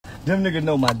Them niggas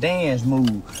know my dance move.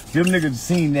 Them niggas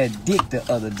seen that dick the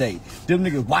other day. Them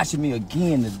niggas watching me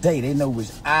again today. They know which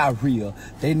eye real.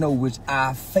 They know which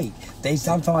eye fake.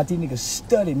 Sometimes these niggas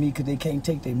study me because they can't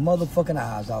take their motherfucking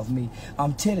eyes off me.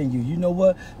 I'm telling you, you know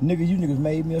what? Nigga, you niggas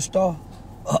made me a star.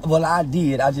 Well, I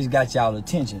did. I just got y'all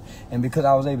attention. And because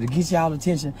I was able to get y'all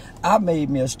attention, I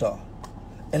made me a star.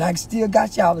 And I still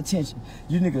got y'all attention.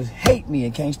 You niggas hate me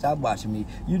and can't stop watching me.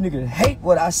 You niggas hate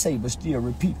what I say but still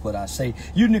repeat what I say.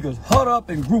 You niggas huddle up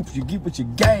in groups. You get with your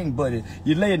gang buddies.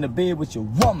 You lay in the bed with your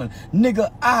woman.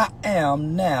 Nigga, I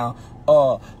am now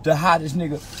the hottest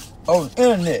nigga on the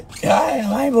internet.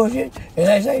 I ain't bullshit. And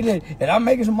I say that. And I'm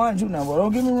making some money too now. But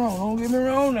don't get me wrong. Don't get me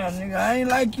wrong now, nigga. I ain't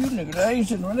like you, nigga. I ain't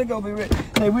sitting around. They gonna be ready.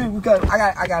 Hey, because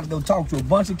I got to go talk to a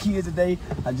bunch of kids today.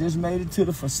 I just made it to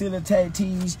the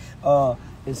facilities.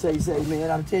 And say, man,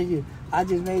 I'm telling you, I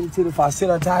just made it to the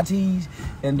facilities.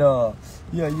 And, yeah.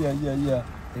 Them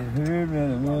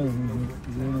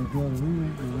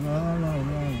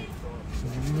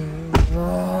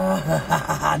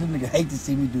niggas hate to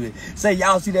see me do it. Say,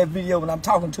 y'all see that video when I'm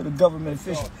talking to the government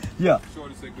official? Yeah.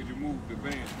 Shorty said, could you move the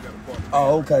van? You got a park.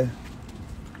 Oh, okay.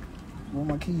 Where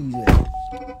my keys at? Oh,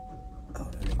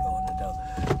 there they go in the door.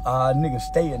 Niggas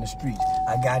stay in the streets.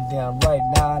 I goddamn right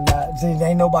now.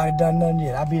 Ain't nobody done nothing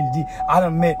yet. I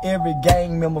done met every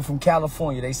gang member from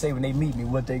California. They say when they meet me,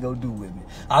 what they go do with me.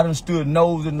 I done stood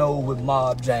nose to nose with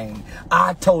Mob James.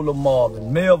 I told them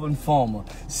Marvin, Melvin Farmer,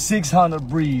 600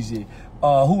 Breezy.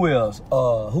 Who else?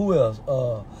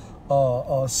 Soulja,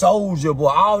 boy.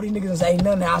 All these niggas ain't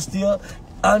nothing. I still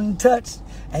untouched.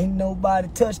 Ain't nobody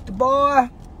touched the boy.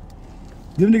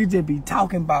 Them niggas just be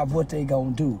talking about what they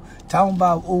gonna do. Talking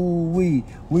about, ooh,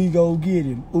 we go get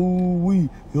him. Ooh, we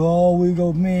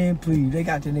go, man, please. They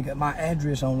got the nigga, my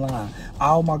address online.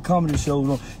 All my comedy shows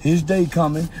on. His day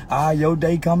coming. Your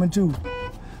day coming too.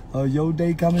 Your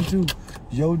day coming too.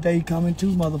 Your day coming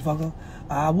too, motherfucker.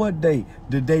 What day?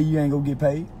 The day you ain't gonna get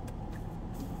paid.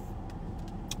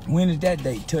 When is that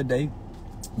day? Today.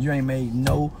 You ain't made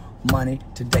no money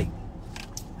today.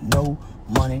 No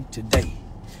money today.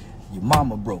 Your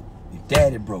mama broke, your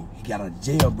daddy broke, you got out of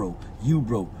jail broke, you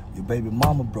broke, your baby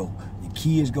mama broke, your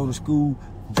kids go to school,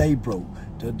 they broke.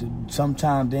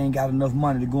 Sometimes they ain't got enough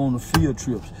money to go on the field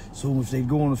trips. So if they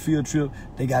go on the field trip,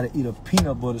 they got to eat a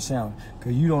peanut butter sandwich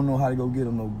because you don't know how to go get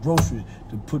them no groceries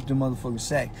to put the motherfucking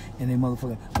sack in their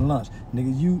motherfucking lunch.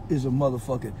 Nigga, you is a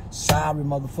motherfucking sorry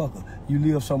motherfucker. You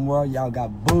live somewhere, y'all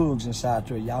got bugs inside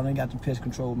there. Y'all ain't got the pest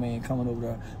control man coming over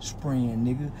there spraying,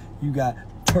 nigga. You got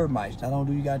termites. Not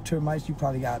only do you got termites, you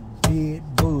probably got bed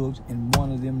bugs in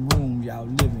one of them rooms y'all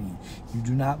living in. You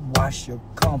do not wash your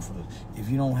comforters. If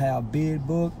you don't have bed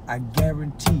bug, I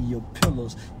guarantee your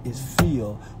pillows is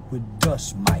filled with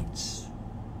dust mites.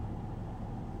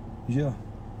 Yeah.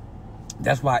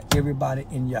 That's why everybody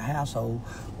in your household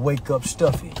wake up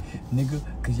stuffy, nigga,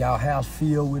 because y'all house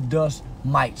filled with dust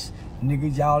mites.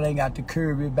 Nigga, y'all ain't got the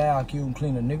Kirby vacuum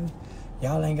cleaner, nigga.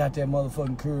 Y'all ain't got that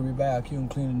motherfucking Kirby vacuum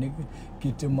cleaner, nigga.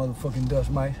 Get them motherfucking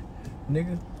dust mites,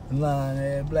 nigga. Lying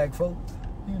ass black folk.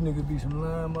 You nigga be some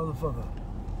lying motherfucker.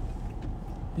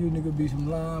 You nigga be some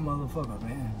lying motherfucker,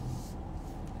 man.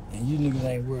 And you niggas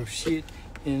ain't worth shit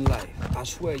in life. I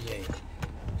swear you ain't.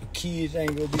 The kids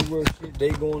ain't gonna be worth shit. They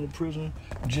going to prison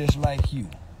just like you.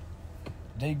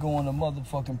 They going to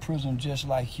motherfucking prison just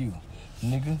like you,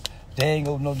 nigga.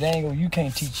 You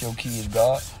can't teach your kids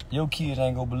God. Your kids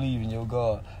ain't gonna believe in your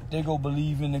God. They gonna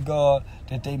believe in the God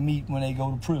that they meet when they go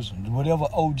to prison. Whatever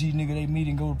OG nigga they meet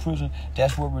and go to prison,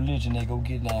 that's what religion they go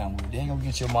get down with. They ain't gonna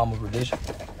get your mama religion.